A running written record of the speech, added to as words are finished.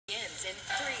begins in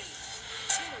 3,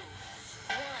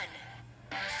 2,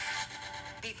 1.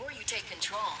 Before you take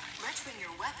control, let's bring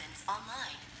your weapons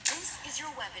online. This is your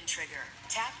weapon trigger.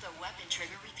 Tap the weapon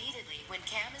trigger repeatedly when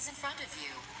Cam is in front of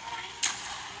you.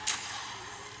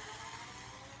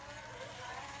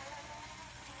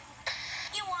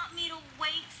 You want me to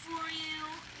wait for you?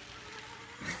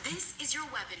 This is your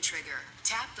weapon trigger.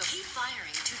 Tap the keep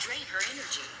firing to drain her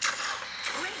energy.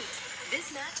 Great!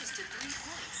 This matches to 3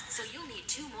 points, so you'll need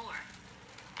 2 more.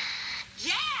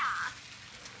 Yeah!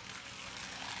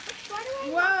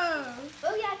 Whoa!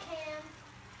 Oh yeah, Cam.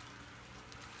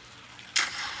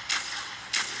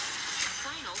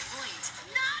 Final point.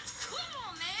 Not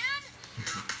cool, man!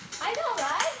 I know,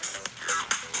 right?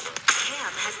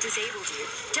 Cam has disabled you.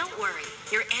 Don't worry,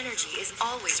 your energy is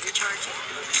always recharging.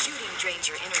 Shooting drains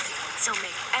your energy, so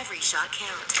make every shot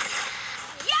count.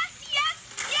 Yes, yes,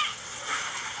 yes!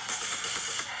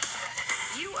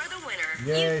 You are the winner.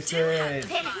 Yay, You do have Sid. the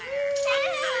fire.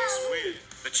 Nice win.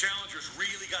 The challengers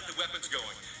really got the weapons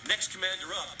going. Next commander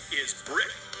up is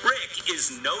Brick. Brick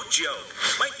is no joke.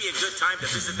 Might be a good time to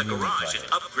visit the garage and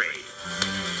upgrade.